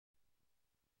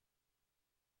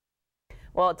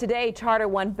Well, today, Charter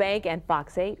One Bank and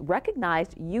Fox 8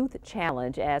 recognized Youth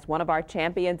Challenge as one of our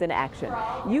champions in action.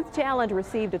 Youth Challenge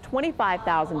received a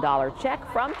 $25,000 check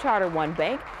from Charter One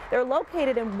Bank. They're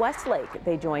located in Westlake.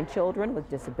 They join children with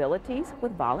disabilities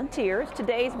with volunteers.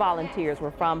 Today's volunteers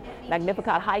were from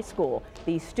Magnificat High School.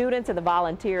 These students and the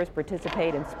volunteers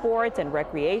participate in sports and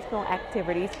recreational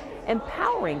activities,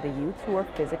 empowering the youth who are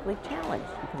physically challenged.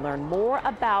 You can learn more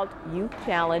about Youth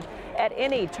Challenge at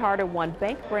any Charter One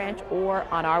Bank branch or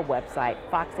on our website,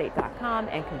 fox8.com,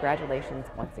 and congratulations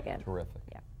once again. Terrific.